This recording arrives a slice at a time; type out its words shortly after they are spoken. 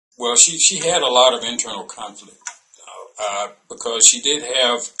well, she had a lot of internal conflict because she did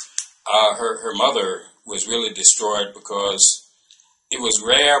have her mother was really destroyed because it was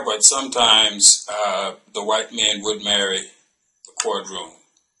rare, but sometimes the white man would marry the quadroon.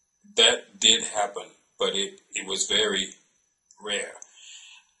 That did happen, but it was very rare.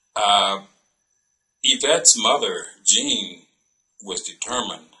 Yvette's mother, Jean, was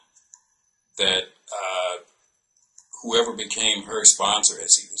determined that whoever became her sponsor,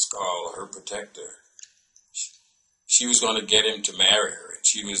 as he was called, her protector, she was going to get him to marry her, and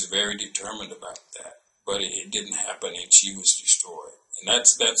she was very determined about that. But it didn't happen, and she was destroyed. And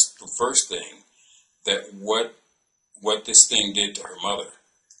that's the first thing, that what this thing did to her mother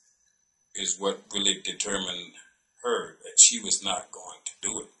is what really determined her that she was not going to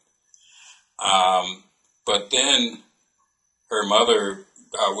do it. But then her mother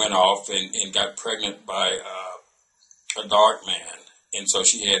went off and got pregnant by a dark man, and so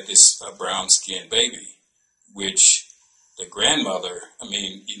she had this brown-skinned baby, which the grandmother, I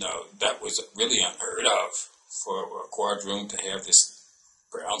mean, that was really unheard of for a quadroon to have this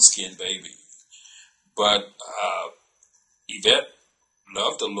brown-skinned baby. But Yvette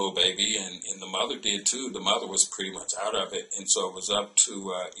loved the little baby, and the mother did too. The mother was pretty much out of it, and so it was up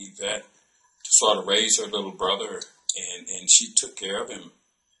to Yvette to sort of raise her little brother, and she took care of him.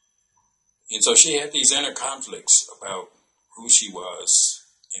 And so she had these inner conflicts about who she was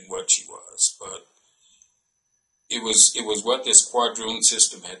and what she was, but it was what this quadroon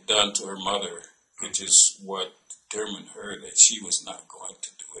system had done to her mother, which is what determined her that she was not going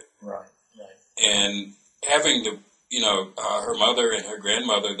to do it. Right. And having her mother and her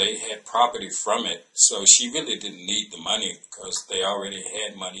grandmother, they had property from it, so she really didn't need the money because they already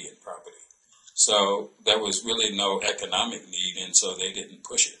had money and property. So there was really no economic need, and so they didn't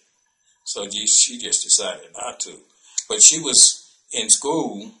push it. So she just decided not to. But she was in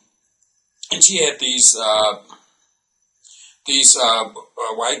school, and she had these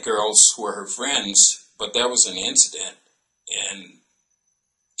white girls who were her friends, but there was an incident, and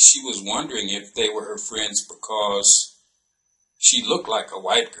she was wondering if they were her friends because she looked like a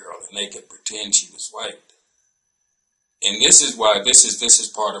white girl, and they could pretend she was white. And this is why this is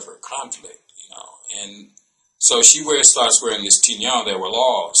part of her conflict, And so she starts wearing this chignon. There were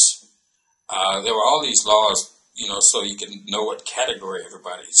laws. There were all these laws, so you can know what category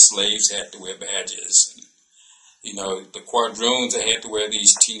everybody. Slaves had to wear badges. And, the quadroons, they had to wear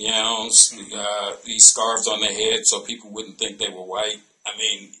these chignons, these scarves on their head so people wouldn't think they were white. I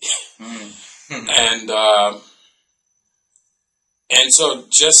mean, and so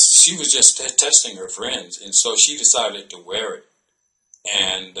she was just testing her friends, and so she decided to wear it.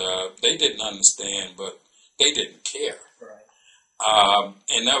 And they didn't understand, but they didn't care. Right.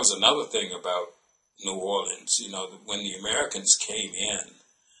 And that was another thing about New Orleans. When the Americans came in,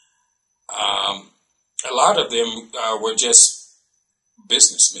 a lot of them were just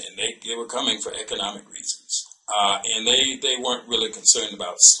businessmen. They were coming for economic reasons, and they weren't really concerned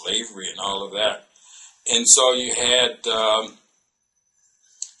about slavery and all of that. And so you had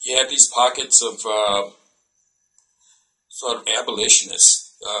these pockets of sort of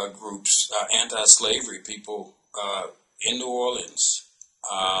abolitionist groups, anti-slavery people in New Orleans,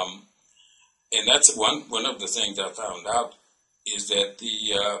 and that's one of the things I found out is that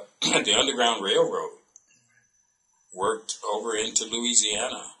the Underground Railroad worked over into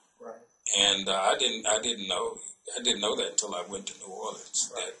Louisiana, right. And I didn't know that until I went to New Orleans.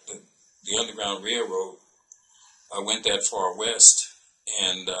 Right. That the Underground Railroad went that far west,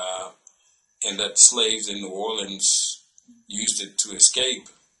 and that slaves in New Orleans used it to escape,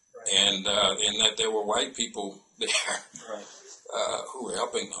 right. And that there were white people there, right. who were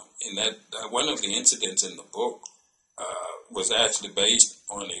helping them. And that one of the incidents in the book was actually based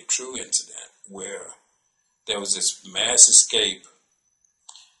on a true incident where there was this mass escape,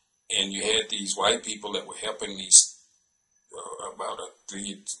 and you had these white people that were helping these about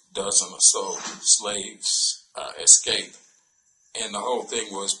 3 dozen or so slaves escape, and the whole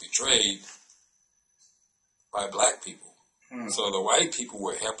thing was betrayed by black people. So the white people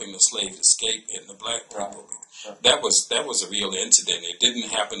were helping the slaves escape, and the black people. Right. That was a real incident. It didn't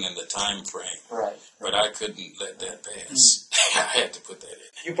happen in the time frame. Right. But I couldn't let that pass. I had to put that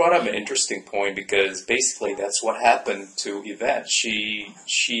in. You brought up an interesting point because basically that's what happened to Yvette. She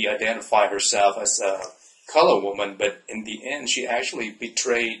identified herself as a color woman, but in the end she actually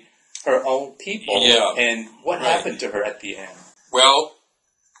betrayed her own people. Yeah. And what happened to her at the end? Well,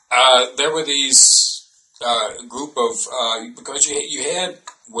 there were these group of because you had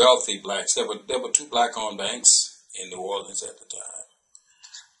wealthy blacks. There were 2 black-owned banks in New Orleans at the time,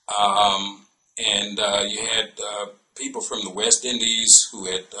 and you had people from the West Indies who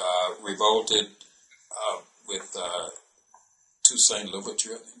had revolted with Toussaint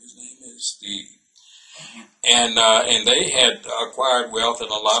Louverture, I think his name is, and they had acquired wealth, and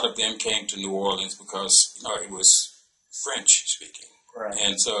a lot of them came to New Orleans because it was French speaking, Right.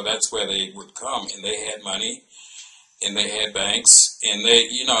 and so that's where they would come, and they had money, and they had banks, and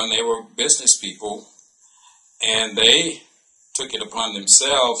they were business people, and they took it upon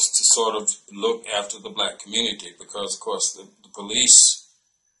themselves to sort of look after the black community because, of course, the police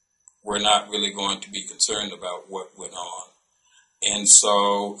were not really going to be concerned about what went on. And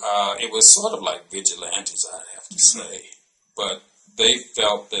so it was sort of like vigilantes, I'd have to say. But they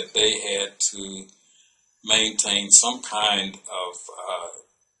felt that they had to maintain some kind of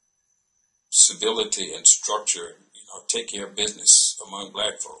civility and structure, take care of business among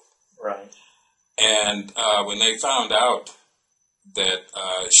black folk. Right. And when they found out that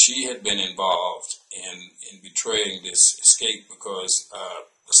she had been involved in betraying this escape because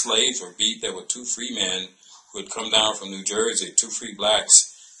the slaves were beat, there were two free men who had come down from New Jersey, two free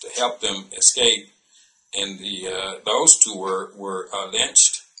blacks, to help them escape. And those two were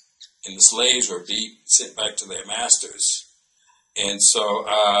lynched, and the slaves were beat, sent back to their masters. And so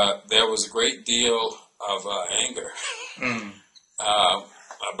there was a great deal of anger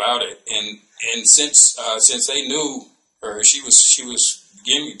about it. And since they knew her, she was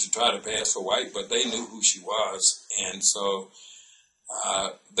beginning to try to pass for white, but they knew who she was, and so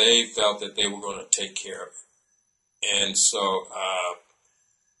they felt that they were going to take care of it. And so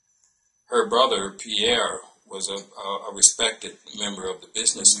her brother Pierre was a respected member of the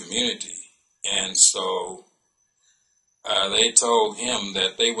business community, and so they told him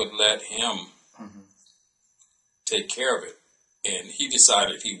that they would let him take care of it, and he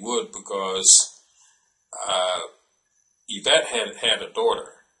decided he would because Yvette had a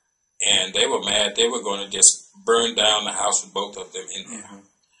daughter, and they were mad. They were going to just burn down the house with both of them in there.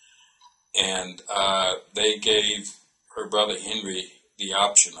 And they gave her brother Henry the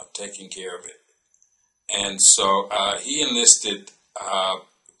option of taking care of it. And so he enlisted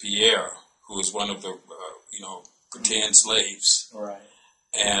Pierre, who was one of the, pretend slaves. Right.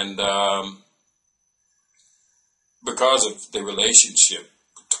 And because of the relationship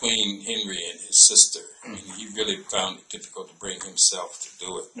between Henry and his sister, he really found it difficult to bring himself to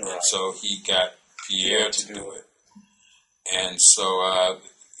do it. Right. And so he got Pierre to do it. And so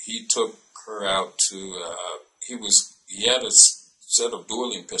he took her out to, he had a set of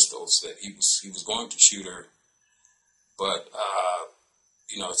dueling pistols that he was going to shoot her, but,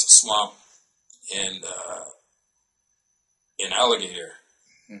 it's a swamp, and an alligator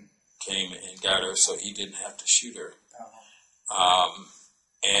came and got her, so he didn't have to shoot her.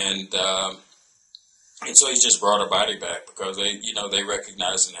 And so he just brought her body back because they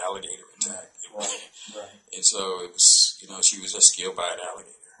recognized an alligator attack. Right. And so it was, she was just killed by an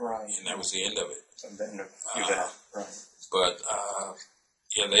alligator. Right. And that was the end of it. Right. But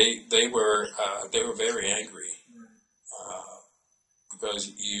they were very angry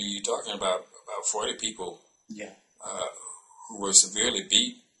because you're talking about 40 people who were severely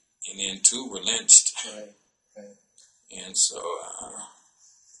beat, and then 2 were lynched. Right. And so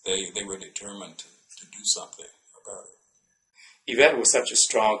they were determined to do something about it. Yvette was such a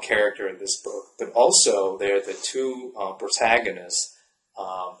strong character in this book, but also there are the 2 protagonists,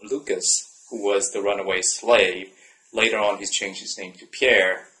 Lucas, who was the runaway slave. Later on, he's changed his name to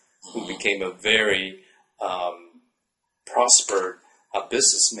Pierre, who became a very prospered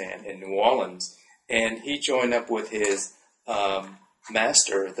businessman in New Orleans. And he joined up with his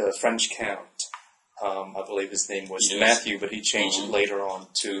master, the French count. I believe his name was Matthew, but he changed it later on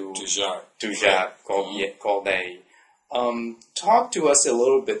to Jacques Corday. Talk to us a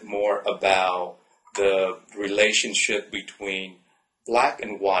little bit more about the relationship between black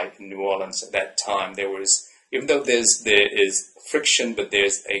and white in New Orleans at that time. There was, even though there is friction, but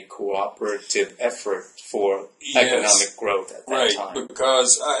there's a cooperative effort for economic growth at that time. Right,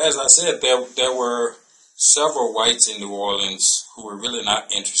 because as I said, there were several whites in New Orleans who were really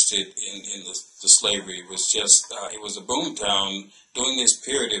not interested in the slavery. It was just, it was a boom town. During this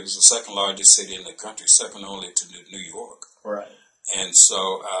period, it was the second largest city in the country, second only to New York. Right. And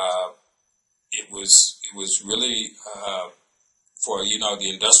so it was really for the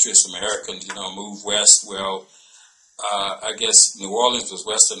industrious Americans, move west. Well, I guess New Orleans was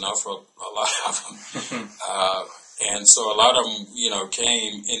west enough for a lot of them, and so a lot of them,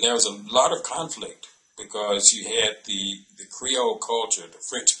 came, and there was a lot of conflict because you had the Creole culture, the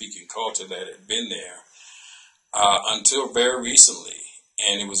French-speaking culture that had been there until very recently,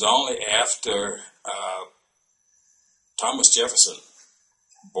 and it was only after Thomas Jefferson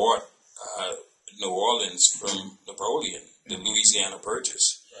bought New Orleans from Napoleon, the Louisiana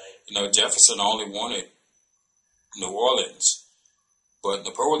Purchase. Jefferson only wanted New Orleans, but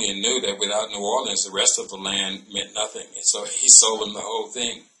Napoleon knew that without New Orleans, the rest of the land meant nothing, and so he sold them the whole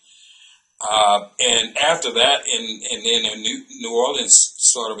thing. And after that, and then New Orleans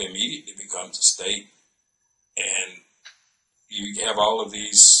sort of immediately becomes a state, and you have all of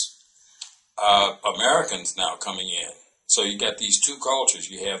these Americans now coming in. So you got these two cultures.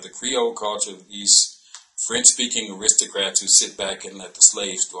 You have the Creole culture, these French-speaking aristocrats who sit back and let the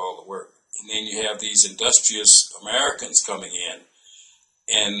slaves do all the work. And then you have these industrious Americans coming in.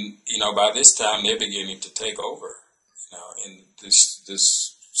 And, by this time they're beginning to take over. And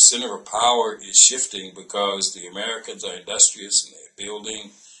this center of power is shifting because the Americans are industrious and they're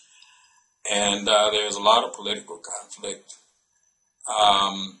building. And there's a lot of political conflict.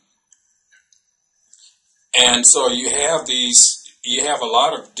 And so you have a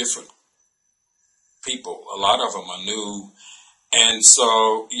lot of different people. A lot of them are new. And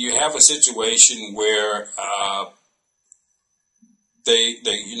so you have a situation where they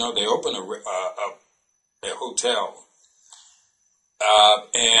open a hotel,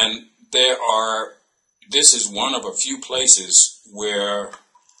 and this is one of a few places where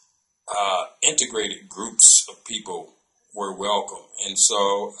integrated groups of people were welcome. And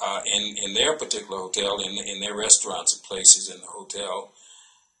so in their particular hotel, in their restaurants and places in the hotel,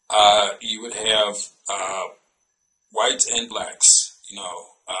 you would have whites and blacks,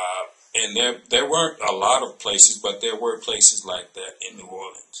 and there weren't a lot of places, but there were places like that in New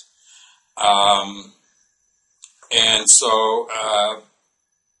Orleans. And so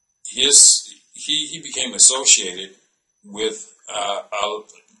he became associated with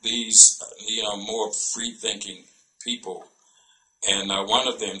these more free-thinking people, and one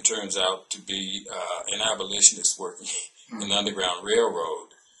of them turns out to be an abolitionist working in the Underground Railroad,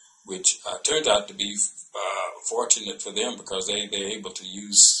 which turned out to be fortunate for them because they're able to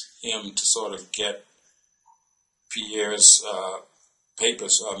use him to sort of get Pierre's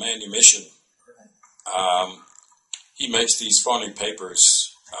papers, manumission. He makes these phony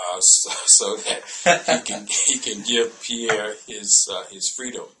papers so that he can give Pierre his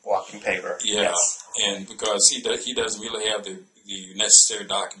freedom. Walking paper. Yeah, yes. And because he doesn't really have the necessary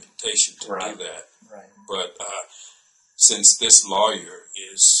documentation to do that. Right. But since this lawyer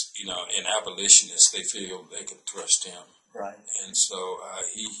is an abolitionist, they feel they can trust him. Right. And so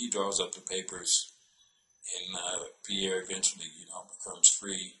he draws up the papers, and Pierre eventually becomes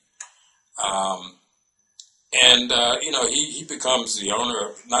free. He becomes the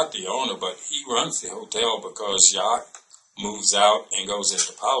owner, not the owner, but he runs the hotel because Jacques moves out and goes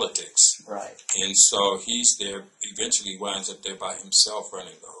into politics. Right. And so he's there, eventually winds up there by himself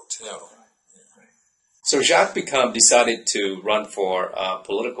running the hotel. Right. So Jacques decided to run for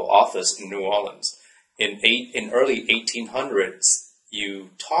political office in New Orleans. In early 1800s,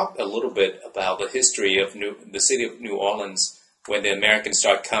 you talked a little bit about the history of the city of New Orleans when the Americans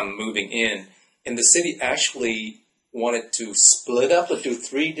started moving in. And the city actually wanted to split up into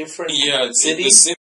three different cities.